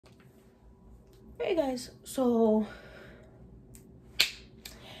Hey guys, so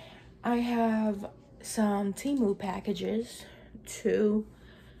I have some Temu packages to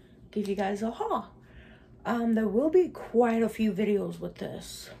give you guys a haul. There will be quite a few videos with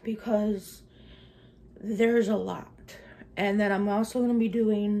this because there's a lot. And then I'm also going to be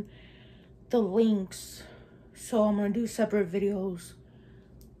doing the links, so I'm going to do separate videos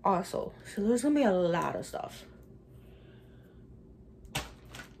also. So there's going to be a lot of stuff.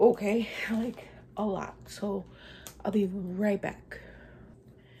 Okay, like a lot. So I'll be right back.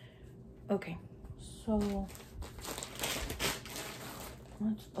 Okay, so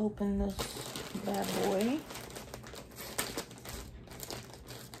let's open this bad boy.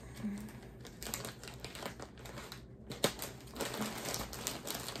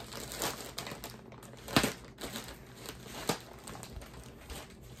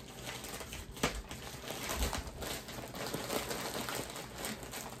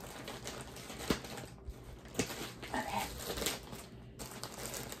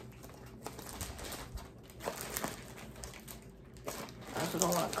 I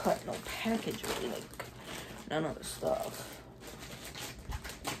don't want to cut no package, really, like none of the stuff.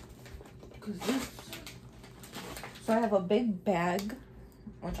 Because this, so I have a big bag,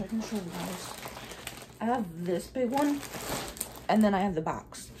 which I can show you guys. I have this big one, and then I have the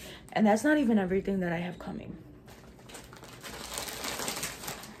box. And that's not even everything that I have coming.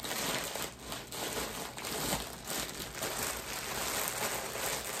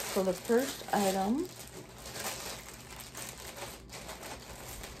 So the first item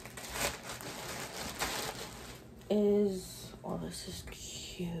is, oh, this is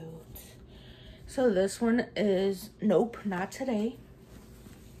cute. So this one is Nope, Not Today.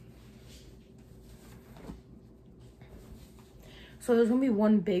 So there's gonna be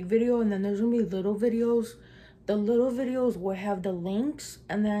one big video and then there's gonna be little videos. The little videos will have the links,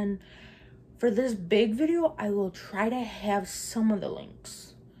 and then for this big video I will try to have some of the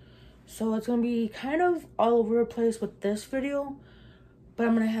links. So it's gonna be kind of all over the place with this video, but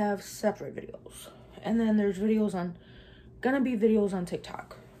I'm gonna have separate videos. And then there's videos on, gonna be videos on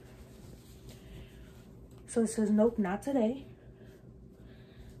TikTok. So it says Nope, Not Today.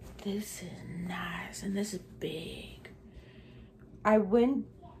 This is nice, and this is big. I went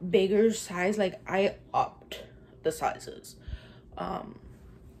bigger size, like I upped the sizes.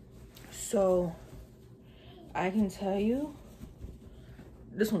 So I can tell you,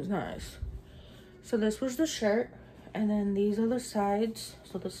 this one's nice. So this was the shirt, and then these are the sides,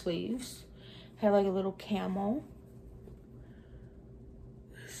 so the sleeves. Have like a little camo.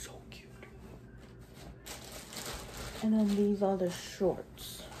 It's so cute. And then these are the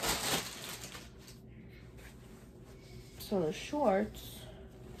shorts. So the shorts,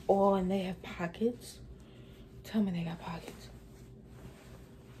 oh, and they have pockets. Tell me they got pockets.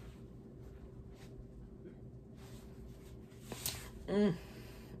 So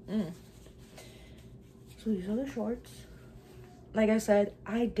these are the shorts. Like I said,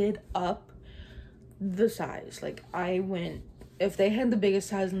 I did up the size. Like I went, if they had the biggest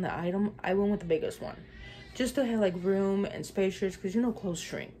size in the item, I went with the biggest one, just to have like room and spacious, because you know clothes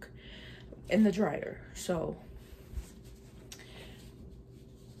shrink in the dryer. So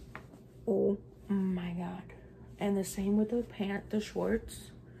oh my god. And the same with the shorts.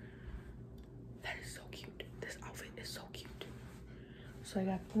 That is so cute. This outfit is so cute. So I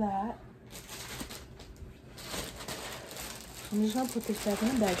got that. I'm just gonna put this back in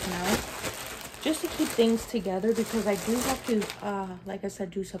the bag now, just to keep things together, because I do have to, like I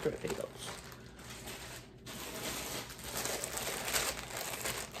said, do separate videos.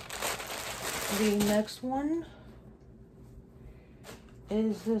 The next one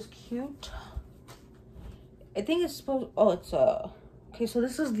is this cute, I think it's supposed, oh, it's okay, so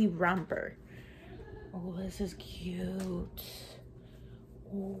this is the romper. Oh, this is cute.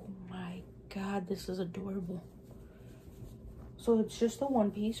 Oh my god, this is adorable. So it's just a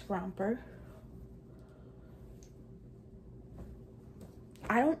one-piece romper.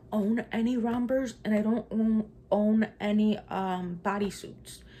 I don't own any rompers, and I don't own any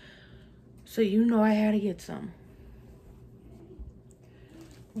bodysuits. So you know I had to get some.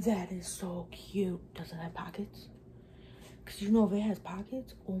 That is so cute. Does it have pockets? Because you know if it has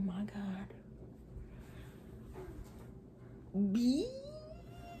pockets, oh my god.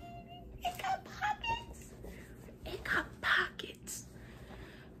 It got pockets. It got pockets.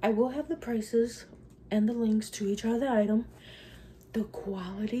 I will have the prices and the links to each other item. The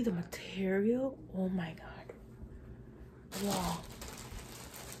quality, the material, oh my god. Wow.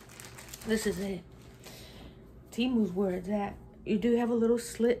 This is it. Temu's where it's at. You do have a little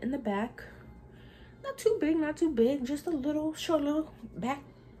slit in the back. Not too big, not too big. Just a little, short little back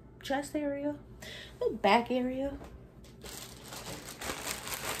chest area, the back area.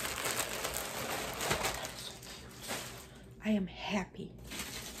 I am happy.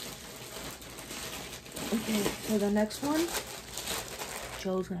 Okay, so the next one,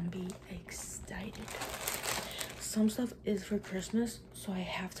 Joe's gonna be excited. Some stuff is for Christmas, so I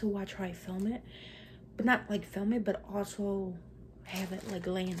have to watch how I film it. But not like film it, but also have it like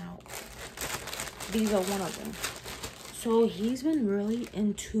laying out. These are one of them. So he's been really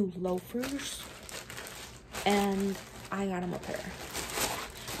into loafers, and I got him a pair.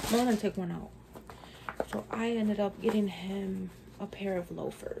 I'm gonna take one out. So I ended up getting him a pair of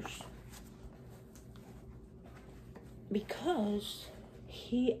loafers because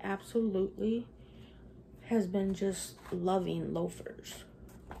he absolutely has been just loving loafers.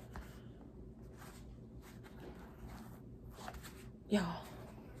 Y'all.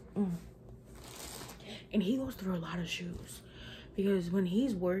 And he goes through a lot of shoes because when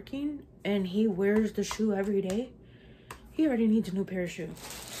he's working and he wears the shoe every day, he already needs a new pair of shoes.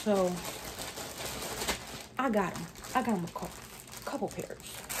 So I got him a couple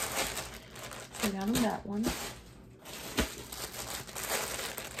pairs. So I got him that one.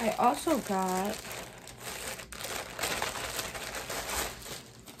 I also got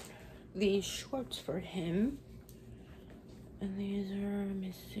these shorts for him. And these are, let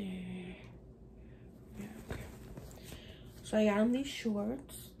me see. Yeah, okay. So I got him these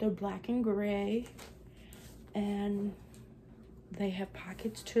shorts. They're black and gray. And they have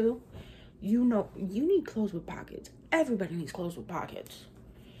pockets too. You know, you need clothes with pockets. Everybody needs clothes with pockets.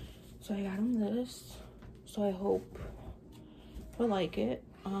 So I got him this. So I hope he'll like it.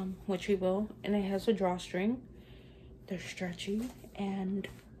 Which he will. And it has a drawstring. They're stretchy. And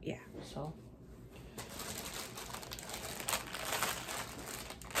yeah, so.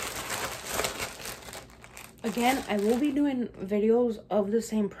 Again, I will be doing videos of the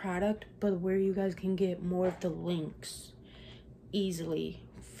same product, but where you guys can get more of the links easily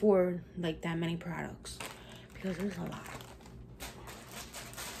for like that many products, because there's a lot.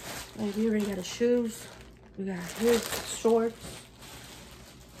 Like we already got his shoes, we got his shorts.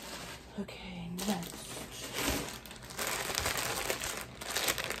 Okay, next.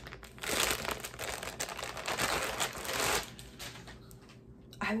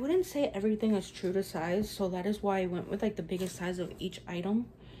 I wouldn't say everything is true to size, so that is why I went with like the biggest size of each item.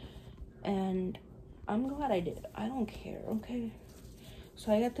 And I'm glad I did. I don't care, okay?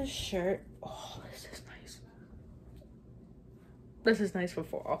 So I got this shirt. Oh, this is nice. This is nice for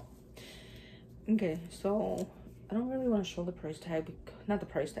fall. Okay, so I don't really want to show the price tag. Not the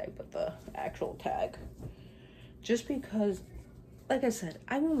price tag, but the actual tag. Just because, like I said,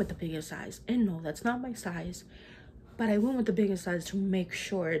 I went with the biggest size. And no, that's not my size. But I went with the biggest size to make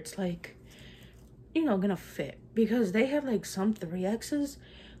sure it's like, you know, gonna fit. Because they have like some 3Xs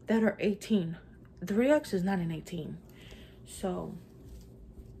that are 18. 3X is not an 18. So,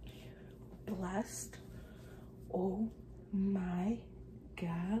 blessed. Oh my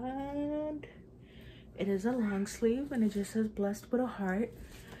God. It is a long sleeve and it just says blessed with a heart.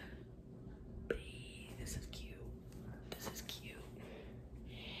 This is cute. This is cute.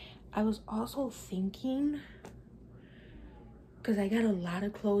 I was also thinking, because I got a lot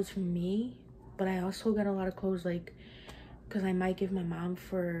of clothes for me, but I also got a lot of clothes like, because I might give my mom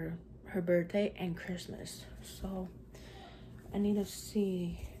for her birthday and Christmas. So I need to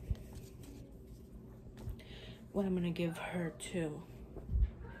see what I'm gonna give her too.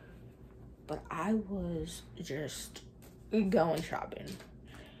 But I was just going shopping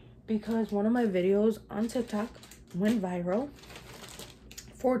because one of my videos on TikTok went viral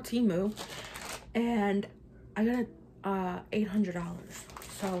for Temu, and I got $800.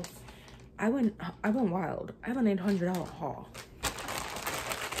 So I went wild. I have an $800 haul.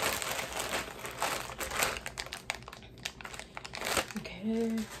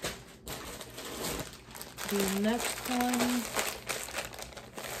 Okay. The next one.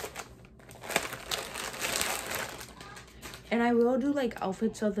 And I will do like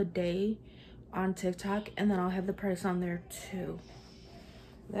outfits of the day on TikTok, and then I'll have the price on there too.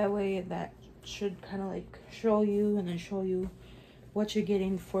 That way that should kind of like show you, and then show you what you're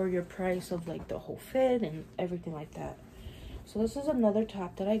getting for your price of like the whole fit and everything like that. So this is another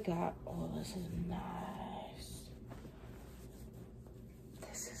top that I got. Oh, this is nice.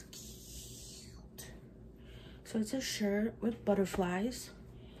 This is cute. So it's a shirt with butterflies,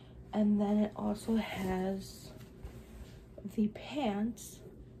 and then it also has the pants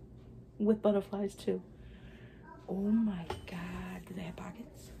with butterflies too. Oh my God, do they have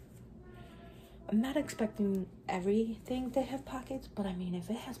pockets? I'm not expecting everything to have pockets, but I mean, if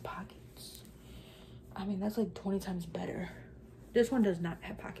it has pockets, I mean, that's like 20 times better. This one does not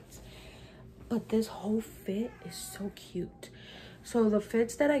have pockets. But this whole fit is so cute. So the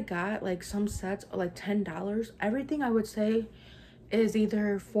fits that I got, like some sets are like $10. Everything I would say is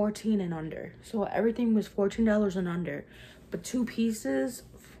either 14 and under. So everything was $14 and under. But 2 pieces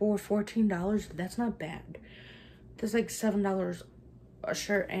for $14, that's not bad. That's like $7 a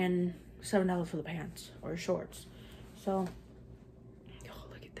shirt and $7 for the pants or shorts. So, oh,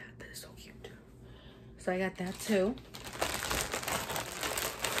 look at that. That is so cute. So I got that too.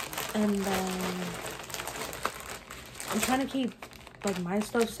 And then I'm trying to keep like my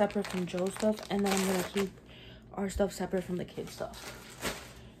stuff separate from Joe's stuff, and then I'm gonna keep our stuff separate from the kids' stuff,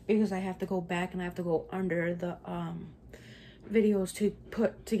 because I have to go back and I have to go under the videos to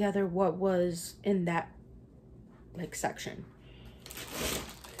put together what was in that like section.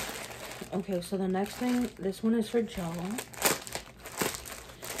 Okay, so the next thing, this one is for Joe. I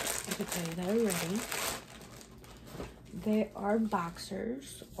can tell you that already. They are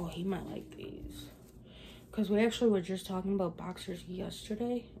boxers. Oh, he might like these, because we actually were just talking about boxers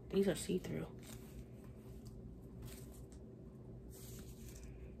yesterday. These are see-through.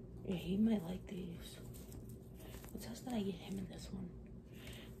 Yeah, he might like these. It says that I get him in this one.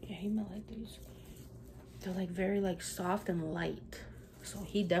 Yeah, he might like these. They're like very like soft and light. So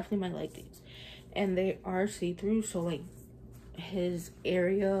he definitely might like these. And they are see-through, so like his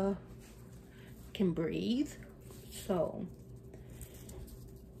area can breathe. So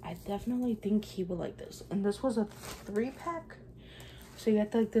I definitely think he would like this. And this was a 3-pack. So you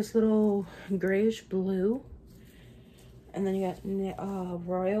got like this little grayish blue. And then you got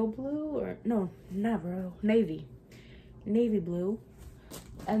royal blue, or no, not royal, navy blue,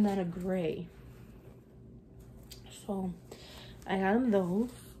 and then a gray. So I got him those.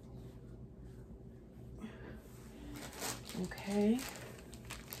 Okay.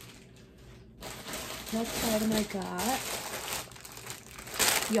 Next item I got.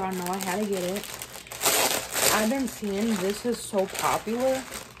 Y'all know I had to get it. I've been seeing this is so popular.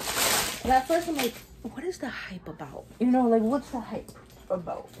 And at first I'm like, what is the hype about? You know, like, what's the hype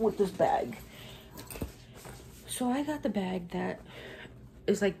about with this bag? So I got the bag that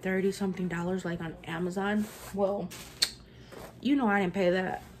is like $30-something like on Amazon. Well, you know I didn't pay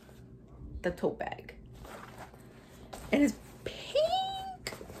that. The tote bag. And it's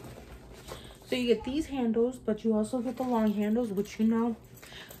pink. So you get these handles, but you also get the long handles, which you know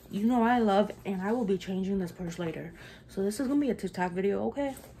I love, and I will be changing this purse later. So this is gonna be a TikTok video,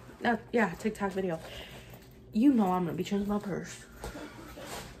 okay? Yeah, TikTok video. You know I'm gonna be changing my purse.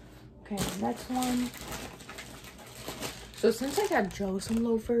 Okay, next one. So since I got Joe some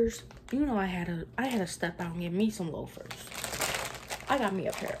loafers, you know I had to step out and get me some loafers. I got me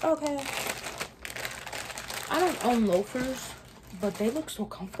a pair. Okay. I don't own loafers, but they look so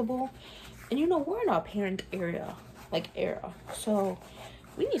comfortable. And you know, we're in our parent era. So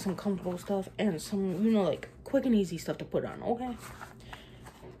we need some comfortable stuff and some, you know, like quick and easy stuff to put on, okay?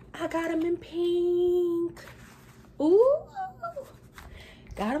 I got them in pink. Ooh.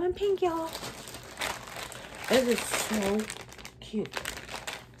 Got them in pink, y'all. This is so cute.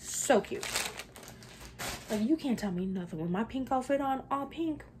 So cute. Like, you can't tell me nothing. With my pink outfit on, all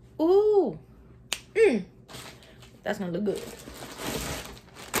pink. Ooh. That's gonna look good.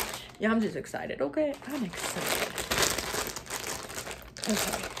 Yeah, I'm just excited, okay? I'm excited.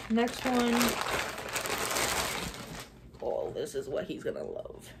 Okay, next one. Oh, this is what he's gonna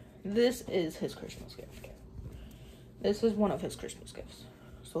love. This is his Christmas gift. This is one of his Christmas gifts.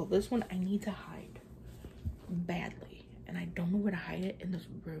 So this one I need to hide badly. And I don't know where to hide it in this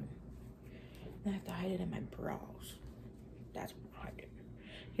room. I have to hide it in my brows. That's where I hide it.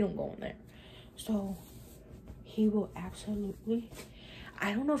 He don't go in there. So he will absolutely...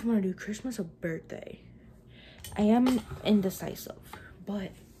 I don't know if I'm gonna do Christmas or birthday. I am indecisive.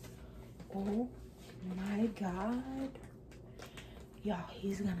 But, oh my God. Y'all,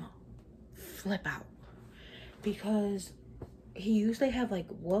 he's gonna flip out. Because he usually have like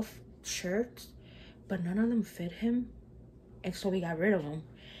wolf shirts, but none of them fit him. And so we got rid of them.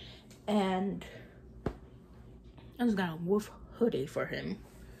 And I just got a wolf hoodie for him.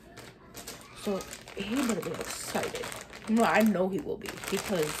 So he better be excited. No, I know he will be,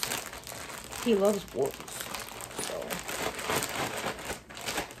 because he loves wolves. So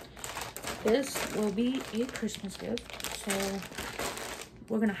this will be a Christmas gift. So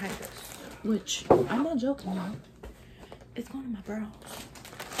we're gonna hide this. Which, I'm not joking, y'all. It's going in my brows.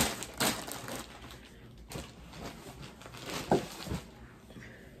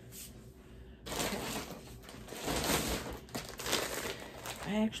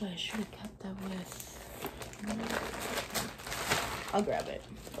 Okay. I should have kept that with... I'll grab it.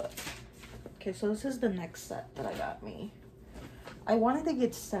 But okay, so this is the next set that I got me. I wanted to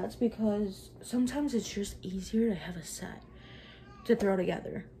get sets because sometimes it's just easier to have a set to throw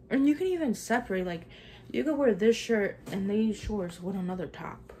together. And you can even separate, like, you could wear this shirt and these shorts with another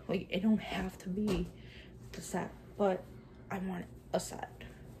top. Like, it don't have to be the set, but I want a set.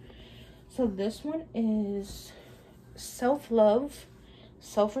 So this one is self-love,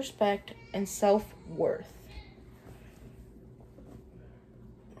 self-respect, and self-worth.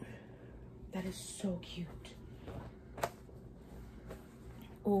 That is so cute.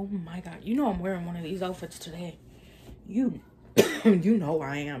 Oh my god. You know I'm wearing one of these outfits today. You know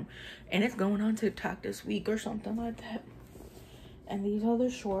I am. And it's going on TikTok this week or something like that. And these are the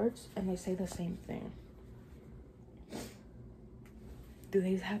shorts, and they say the same thing. Do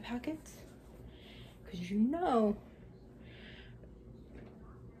these have pockets? Because you know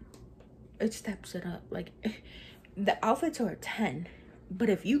it steps it up. Like, the outfits are a 10, but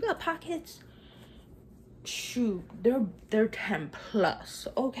if you got pockets, shoot, they're 10 plus,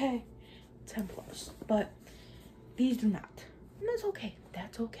 okay? 10 plus, but these do not. And that's okay.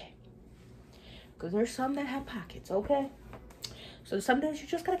 That's okay. Because there's some that have pockets, okay? So sometimes you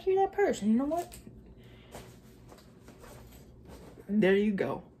just gotta carry that purse, and you know what? There you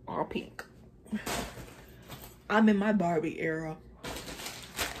go, all pink. I'm in my Barbie era.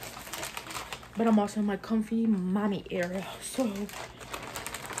 But I'm also in my comfy mommy era, so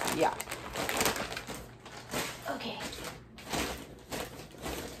yeah. Okay.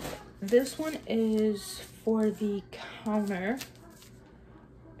 This one is for the counter,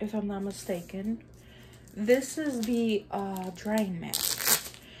 if I'm not mistaken. This is the drying mat.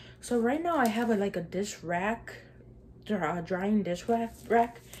 So right now I have like a dish rack, drying dish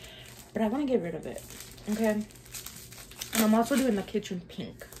rack, but I want to get rid of it, okay? And I'm also doing the kitchen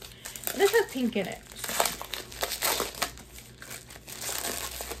pink. This has pink in it. So.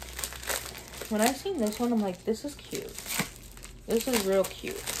 When I seen this one, I'm like, this is cute. This is real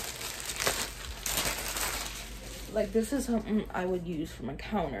cute. Like, this is something I would use for my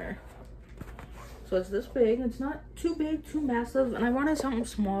counter. So it's this big. It's not too big, too massive. And I wanted something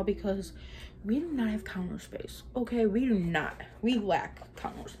small because we do not have counter space. Okay, we do not. We lack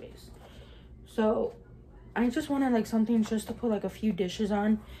counter space. So I just wanted like something just to put like a few dishes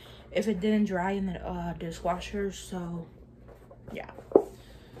on if it didn't dry in the dishwasher. So yeah,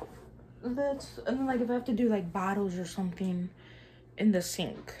 that's, and then like if I have to do like bottles or something in the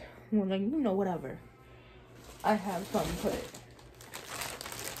sink, or like, you know, whatever, I have something to put it.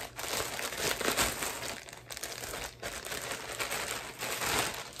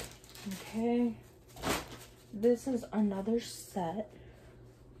 Okay, this is another set.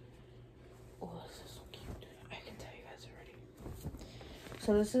 Oh, this is so cute. I can tell you guys already.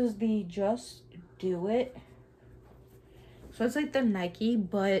 So this is the Just Do It. So it's like the Nike,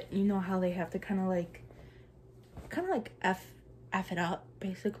 but you know how they have to kind of like F it up,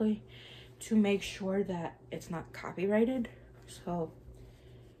 basically, to make sure that it's not copyrighted. So,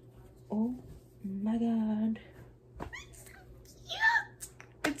 oh my god.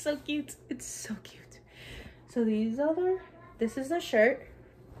 It's so cute. It's so cute. So this is the shirt.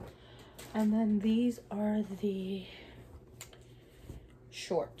 And then these are the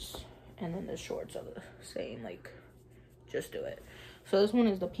shorts. And then the shorts are the same, like, Just Do It. So this one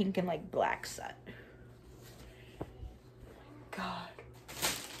is the pink and like black set. God.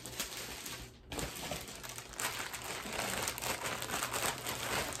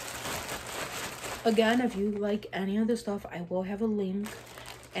 Again, if you like any of this stuff, I will have a link.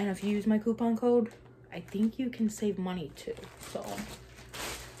 And if you use my coupon code, I think you can save money too. So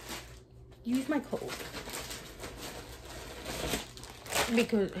use my code.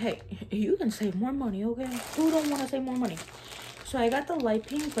 Because, hey, you can save more money, okay? Who don't want to save more money? So I got the light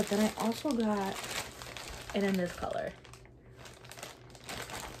pink, but then I also got it in this color.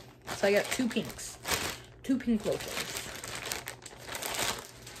 So I got two pinks. Two pink loafers.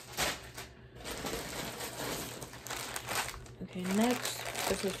 Okay, next,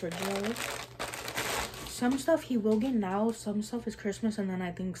 this is for Joe. Some stuff he will get now, some stuff is Christmas, and then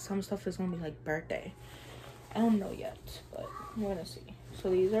I think some stuff is gonna be like birthday. I don't know yet, but we're gonna see. So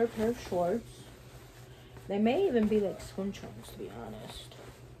these are a pair of shorts. They may even be like swim trunks, to be honest.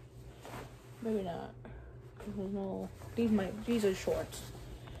 Maybe not. No, these are shorts.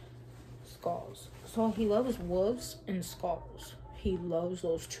 Skulls. So he loves wolves and skulls. He loves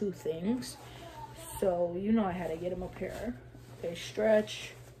those two things. So you know I had to get him a pair. They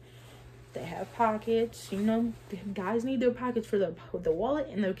stretch. They have pockets. You know, guys need their pockets for the wallet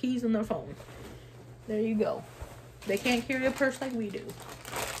and their keys and their phone. There you go. They can't carry a purse like we do.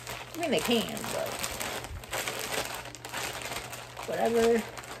 I mean, they can, but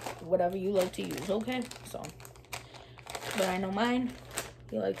whatever you like to use, okay? So But I know mine,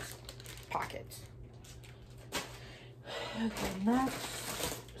 he likes pockets. Okay, next.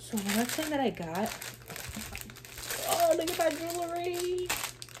 So the next thing that I got. Oh, look at that jewelry.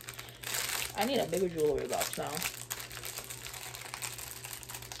 I need a bigger jewelry box now.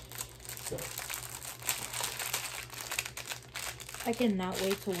 I cannot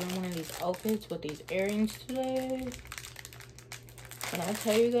wait to wear one of these outfits with these earrings today. And I'll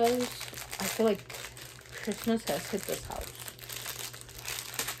tell you guys, I feel like Christmas has hit this house.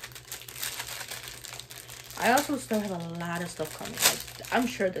 I also still have a lot of stuff coming. Like, I'm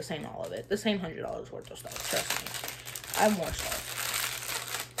sure this ain't all of it. This ain't $100 worth of stuff. Trust me. I have more stuff.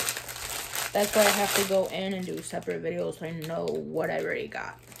 That's why I have to go in and do separate videos so I know what I already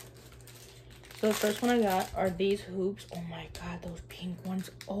got. So the first one I got are these hoops. Oh my god, those pink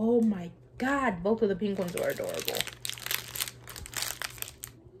ones. Oh my god, both of the pink ones are adorable.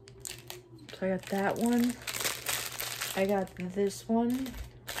 So I got that one. I got this one.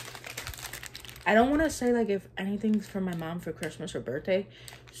 I don't want to say like if anything's for my mom for Christmas or birthday,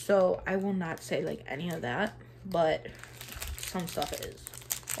 so I will not say like any of that, but some stuff is.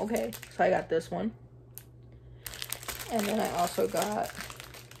 Okay, so I got this one. And then I also got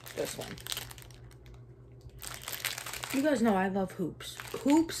this one. You guys know I love hoops.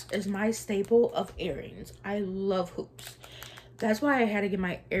 Hoops is my staple of earrings. I love hoops. That's why I had to get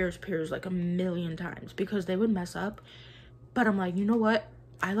my ears pierced like 1,000,000 times, because they would mess up. But I'm like, you know what?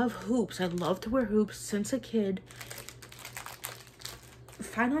 I love hoops. I love to wear hoops since a kid.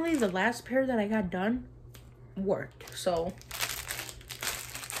 Finally, the last pair that I got done worked. So,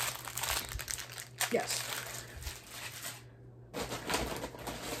 yes.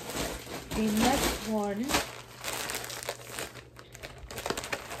 The next one.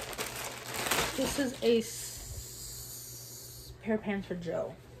 This is a pair of pants for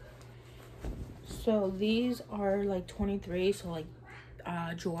Joe. So these are like 23, so like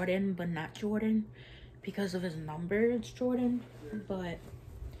Jordan, but not Jordan. Because of his number, it's Jordan. But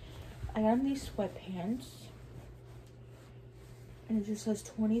I got these sweatpants. And it just says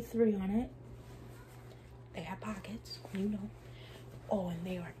 23 on it. They have pockets, you know. Oh, and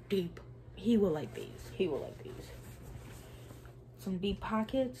they are deep. He will like these. He will like these. Some deep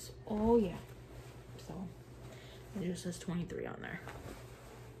pockets. Oh, yeah. So, it just says 23 on there.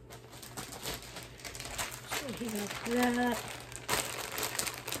 So, he got that.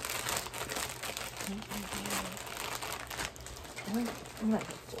 I'm gonna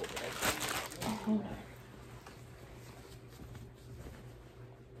fold it. Oh, hold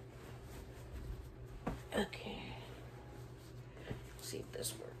on. Okay. Let's see if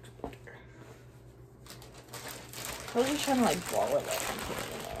this works better. I was just trying to like ball it up and put it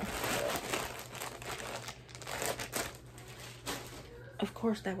in there. But of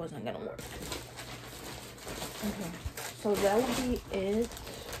course that wasn't gonna work. Okay. So that would be it.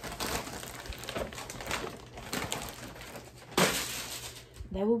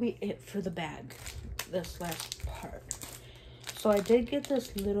 That will be it for the bag, this last part. So I did get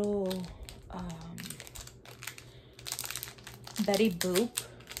this little Betty Boop.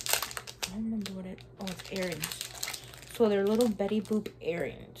 I don't remember what it's earrings. So they're little Betty Boop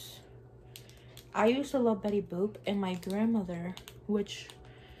earrings. I used to love Betty Boop, and my grandmother, which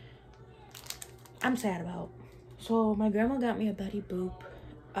I'm sad about. So my grandma got me a Betty Boop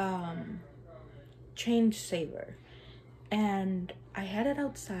change saver. And I had it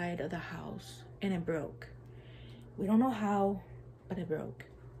outside of the house and it broke. We don't know how, but it broke.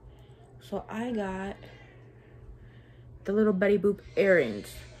 So I got the little Betty Boop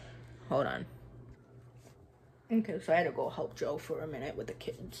earrings. Hold on. Okay, so I had to go help Joe for a minute with the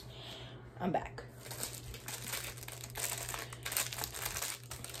kids. I'm back.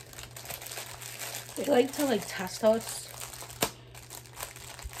 They like to like test us.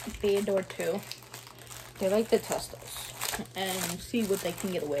 Theodore too. They like to test us and see what they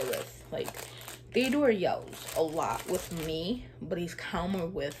can get away with. Like, Theodore yells a lot with me, but he's calmer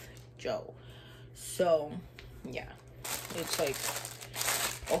with Joe. So, yeah. It's like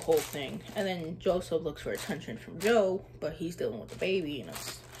a whole thing. And then Joseph looks for attention from Joe, but he's dealing with the baby, and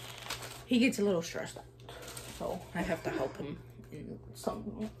he gets a little stressed out. So, I have to help him in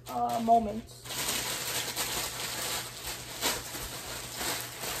some moments.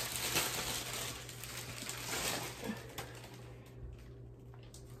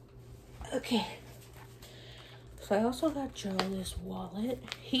 Okay, so I also got Joe this wallet.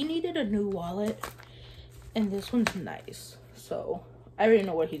 He needed a new wallet, and this one's nice. So I already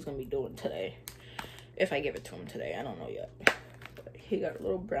know what he's gonna be doing today. If I give it to him today, I don't know yet. But he got a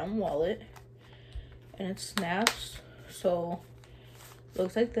little brown wallet, and it snaps. So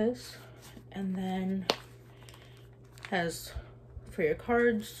looks like this, and then Has for your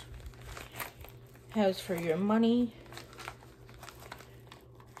cards, has for your money,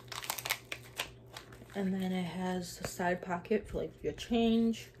 and then it has the side pocket for like your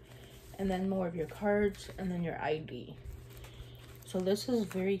change, and then more of your cards, and then your ID. So this is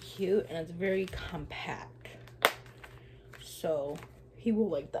very cute and it's very compact. So he will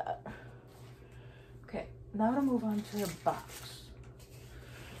like that. Okay, now to move on to the box.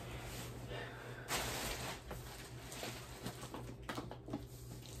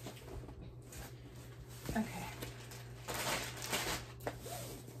 Okay.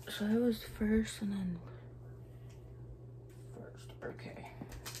 So that was first and then first. Okay.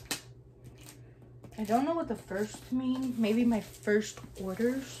 I don't know what the first mean. Maybe my first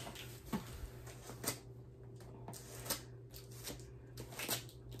orders.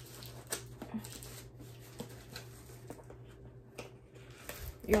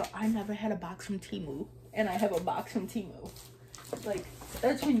 Yo, I never had a box from Temu, and I have a box from Temu. Like,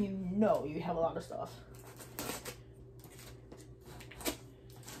 that's when you know you have a lot of stuff.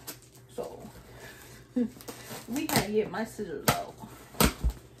 So, we gotta get my scissors out.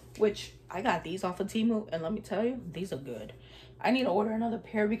 Which, I got these off of Temu, and let me tell you, these are good. I need to order another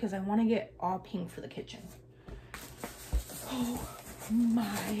pair because I want to get all pink for the kitchen. Oh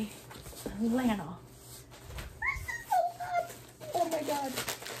my Lana. Oh my god.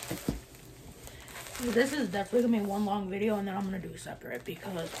 This is definitely gonna be one long video, and then I'm gonna do separate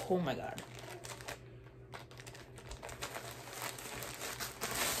because oh my god.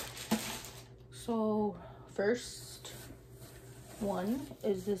 So first one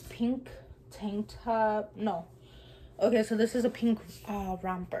is this pink tank top. No, okay, so this is a pink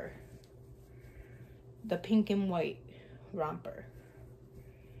romper, the pink and white romper.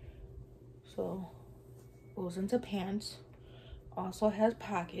 So goes into pants. Also has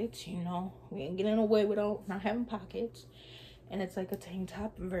pockets, you know, we ain't getting away without not having pockets. And it's like a tank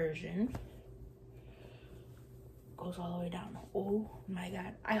top version. Goes all the way down. Oh my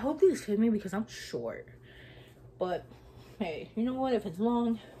god, I hope these fit me because I'm short. But hey, you know what, if it's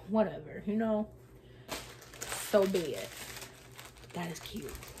long, whatever, you know, so be it. That is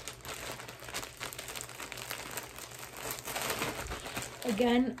cute.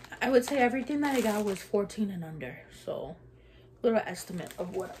 Again, I would say everything that I got was 14 and under, so little estimate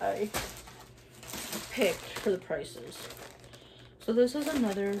of what I picked for the prices. So this is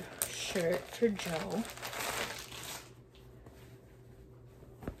another shirt for Joe.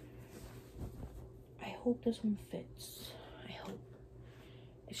 I hope this one fits. I hope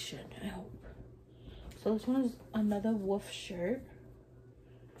it should. I hope. So this one is another wolf shirt.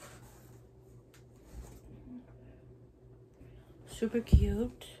 Super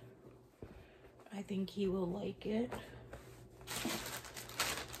cute. I think he will like it.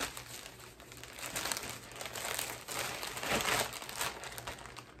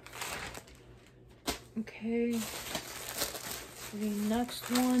 Okay, the next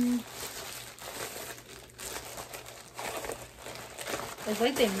one is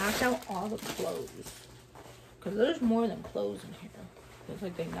like they knocked out all the clothes, because there's more than clothes in here. It's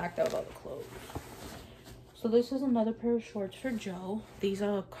like they knocked out all the clothes. So this is another pair of shorts for Joe. These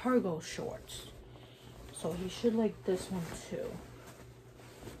are cargo shorts, so he should like this one too.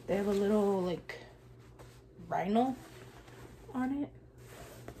 They have a little like rhino on it.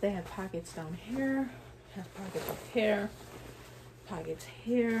 They have pockets down here, have pockets up here, pockets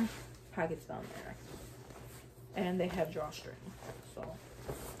here, pockets down there, and they have drawstring. So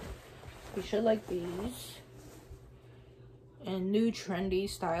you should like these. And new trendy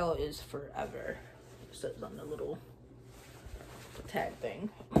style is forever. It says on the little tag thing.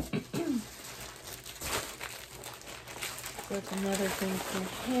 That's another thing for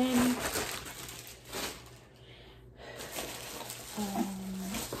him.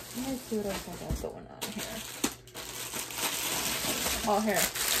 Let's see what else I got going on here. Oh, here.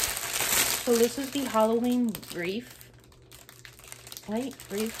 So this is the Halloween wreath. Light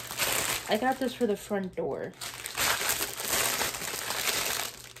wreath. I got this for the front door.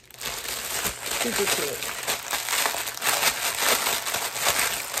 Super cute.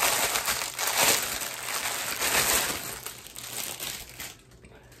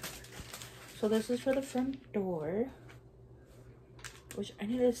 So this is for the front door. Which I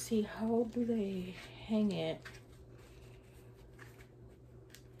need to see, how do they hang it?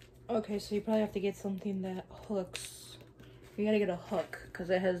 Okay, so you probably have to get something that hooks. You gotta get a hook because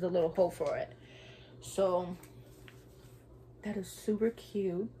it has the little hole for it. So that is super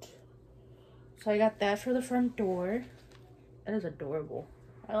cute. So I got that for the front door. That is adorable.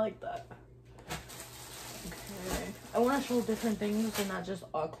 I like that. Okay. I want to show different things and not just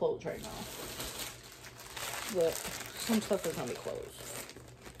our clothes right now. But some stuff is gonna be closed.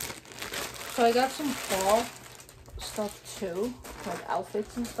 So I got some fall stuff too, like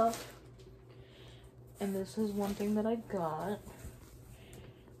outfits and stuff. And this is one thing that I got,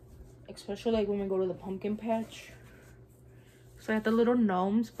 especially like when we go to the pumpkin patch. So I got the little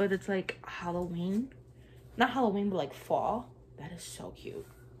gnomes, but it's like Halloween. Not Halloween, but like fall. That is so cute.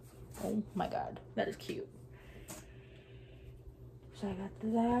 Oh my god, that is cute. So I got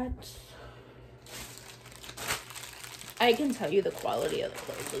that. I can tell you the quality of the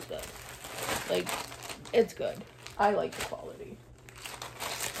clothes is good. Like, it's good. I like the quality.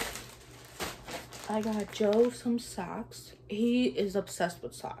 I got Joe some socks. He is obsessed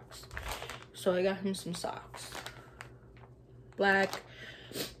with socks. So I got him some socks. Black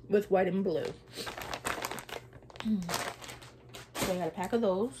with white and blue. So I got a pack of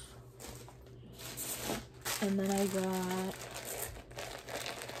those. And then I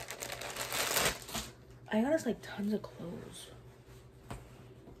got us like tons of clothes.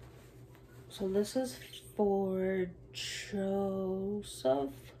 So this is for Joseph.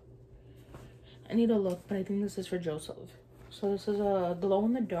 I need to look, but I think this is for Joseph. So this is a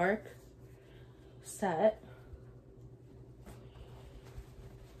glow-in-the-dark set.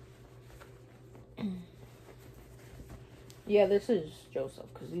 Yeah, this is Joseph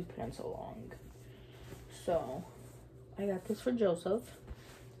because these pants are long. So I got this for Joseph.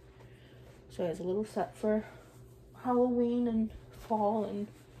 So it's a little set for Halloween and fall and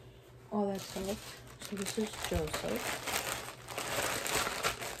all that stuff. So this is Joseph.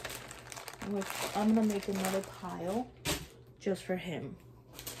 I'm gonna make another pile just for him.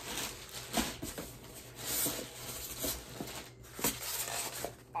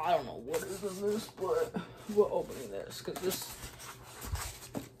 I don't know what is in this, but we're opening this because this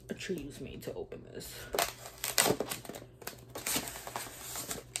achieves me to open this.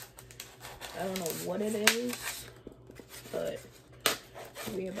 I don't know what it is, but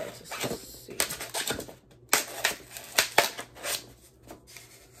we're about to see.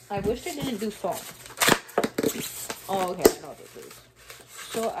 I wish they didn't do foam. Oh, okay, I know what this is.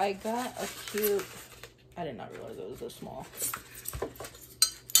 So I got a cute, I did not realize it was this small,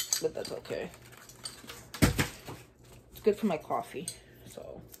 but that's okay. It's good for my coffee,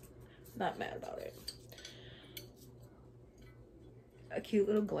 so not mad about it. A cute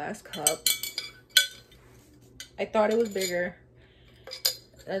little glass cup. I thought it was bigger.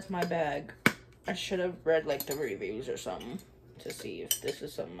 That's my bag. I should have read like the reviews or something to see if this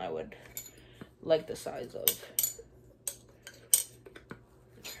is something I would like the size of.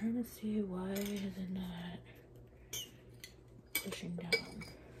 I'm trying to see why is it not pushing down.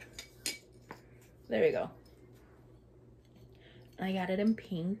 There we go. I got it in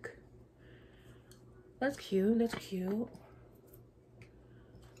pink. That's cute. That's cute.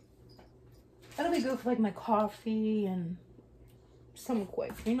 That'll be good for like my coffee and something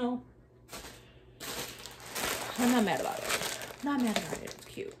quick, you know? I'm not mad about it. Not mad about it. It's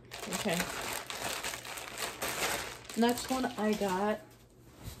cute. Okay. Next one I got,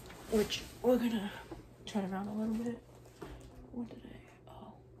 which we're gonna turn around a little bit. What did I?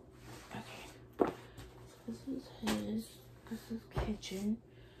 Oh. Okay. So this is his. This is kitchen.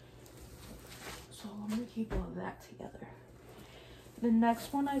 So I'm gonna keep all of that together. The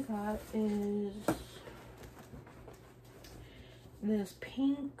next one I got is this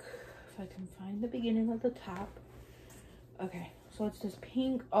pink, if I can find the beginning of the top. Okay, so it's this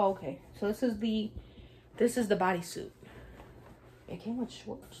pink. Oh, okay. So this is the bodysuit. It came with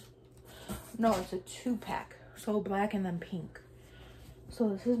shorts. No, it's a 2-pack. So black and then pink. So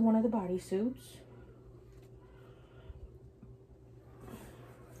this is one of the bodysuits.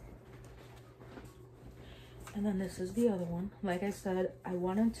 And then this is the other one. Like I said, I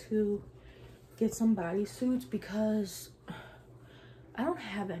wanted to get some bodysuits because I don't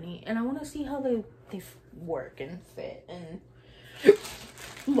have any. And I want to see how they work and fit and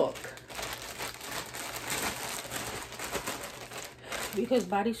look. Because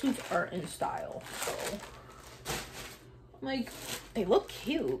bodysuits are in style. So, like, they look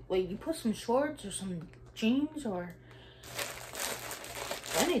cute. Like, you put some shorts or some jeans or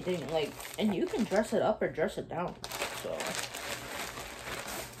anything, like, and you can dress it up or dress it down. So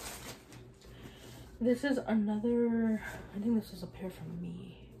this is another, I think this is a pair for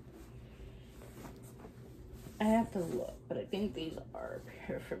me. I have to look, but I think these are a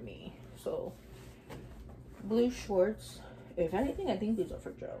pair for me. So blue shorts. If anything, I think these are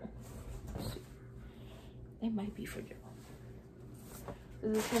for Joe. Let's see. They might be for Joe.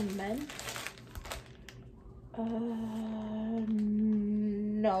 Is this for men?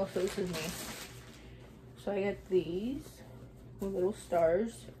 No, so this is me. So I get these with little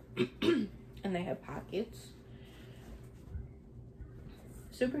stars and they have pockets.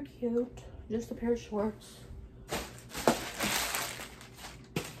 super cute. Just a pair of shorts.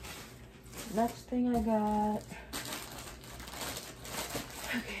 Next thing I got.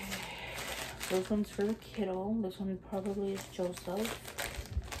 Okay. This one's for the kiddo. This one probably is Joseph.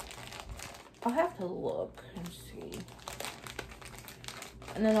 I'll have to look and see.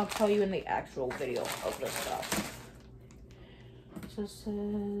 And then I'll tell you in the actual video of this stuff. So it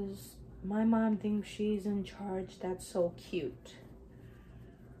says, my mom thinks she's in charge. That's so cute.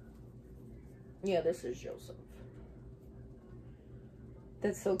 Yeah, this is Joseph.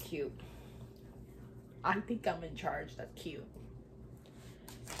 That's so cute. I think I'm in charge. That's cute.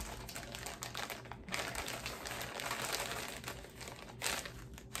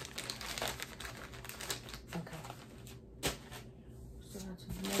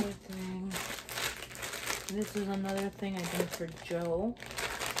 This is another thing I did for Joe.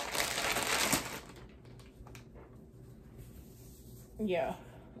 Yeah,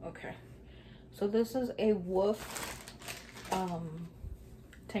 okay. So this is a Woof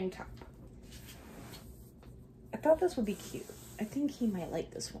tank top. I thought this would be cute. I think he might like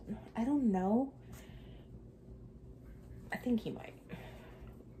this one. I don't know. I think he might.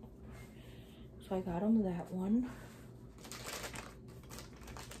 So I got him that one.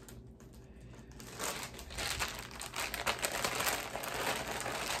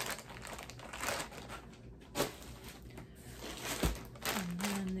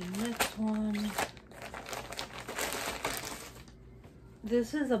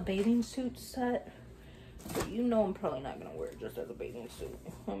 This is a bathing suit set, but you know I'm probably not gonna wear it just as a bathing suit.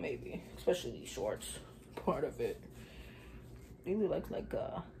 Or maybe, especially these shorts, part of it. They look like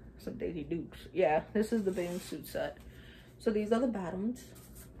some Daisy Dukes. Yeah, this is the bathing suit set. So these are the bottoms.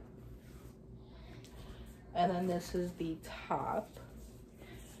 And then this is the top.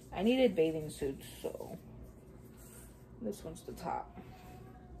 I needed bathing suits, so this one's the top.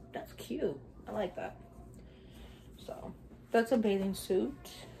 That's cute. I like that. So that's a bathing suit.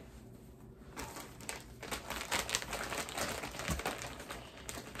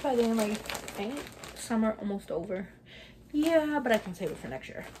 Probably like, ain't summer almost over? Yeah, but I can save it for next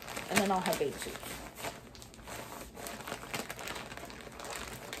year. And then I'll have bathing suits.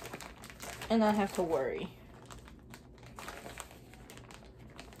 And I have to worry.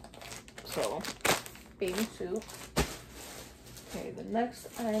 So, bathing suit. Okay, the next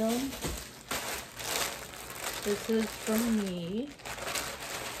item. This is from me.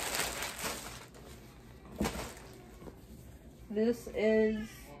 This is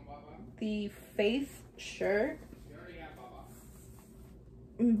the Faith shirt.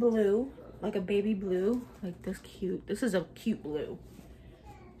 In blue, like a baby blue, like this cute. This is a cute blue.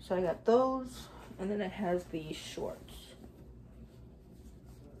 So I got those, and then it has these shorts.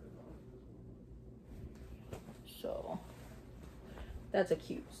 So that's a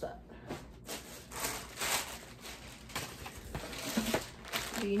cute set.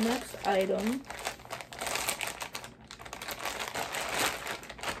 The next item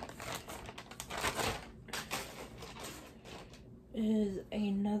is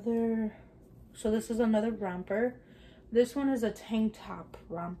another, so this is another romper. This one is a tank top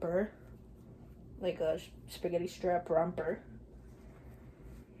romper, like a spaghetti strap romper.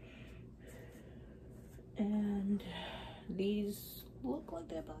 And these look like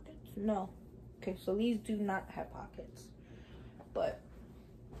they have pockets. No. Okay, so these do not have pockets, but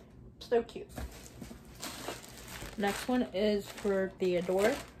they're cute. Next one is for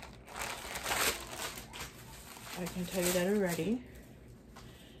Theodore. I can tell you that already.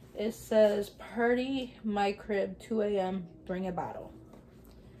 It says, party my crib, 2 a.m., bring a bottle.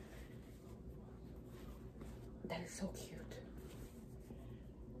 That is so cute.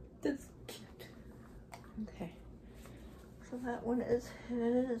 That's cute. Okay. So that one is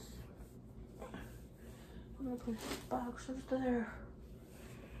his. I'm gonna put his boxes there.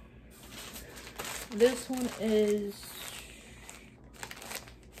 This one is,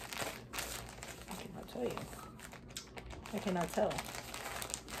 I cannot tell you. I cannot tell.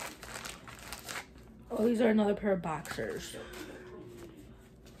 Oh, these are another pair of boxers.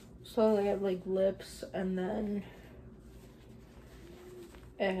 So they have like lips, and then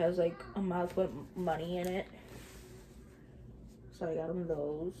it has like a mouth with money in it. So I got them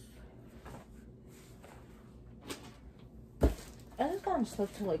those. I just got them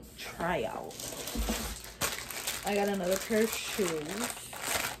stuff to like try out. I got another pair of shoes.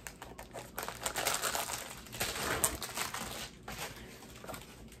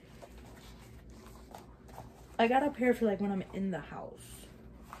 I got a pair for like when I'm in the house.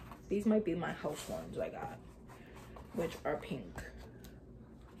 These might be my house ones I got, which are pink.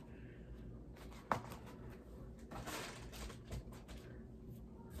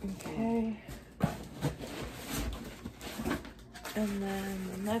 Okay. And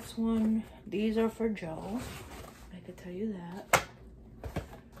then the next one, these are for Joe. I could tell you that.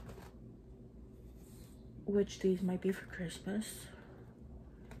 Which these might be for Christmas.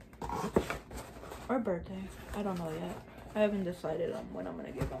 Or birthday. I don't know yet. I haven't decided on when I'm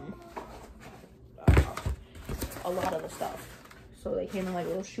gonna give them a lot of the stuff. So they came in like a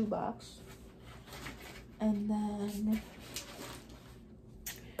little shoebox. And then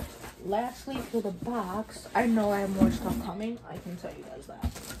lastly for the box, I know I have more stuff coming. I can tell you guys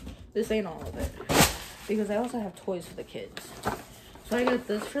that. This ain't all of it. Because I also have toys for the kids. So I got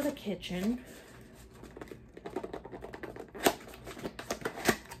this for the kitchen.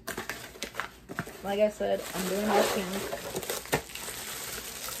 Like I said, I'm doing my pink.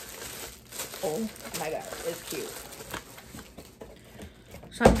 Oh my god, it's cute.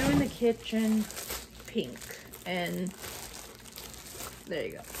 So I'm doing the kitchen pink. And there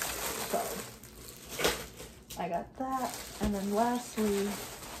you go. So I got that. And then lastly,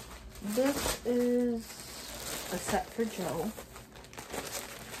 this is a set for Joe.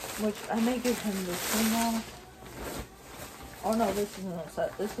 Which I may give him this one now. Oh no, this isn't a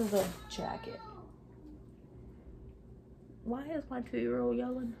set. This is a jacket. Why is my 2-year-old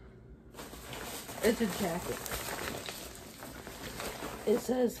yelling? It's a jacket. It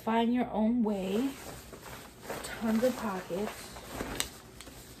says, find your own way. Tons of pockets.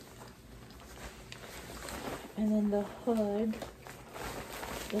 And then the hood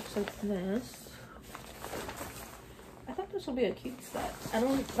looks like this. I thought this would be a cute set.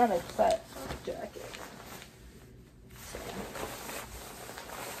 Not a set, jacket.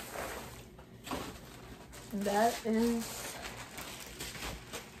 And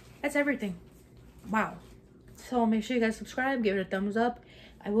that's everything. Wow. So make sure you guys subscribe, give it a thumbs up.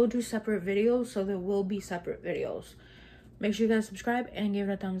 I will do separate videos, so there will be separate videos. Make sure you guys subscribe and give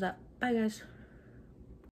it a thumbs up. Bye guys.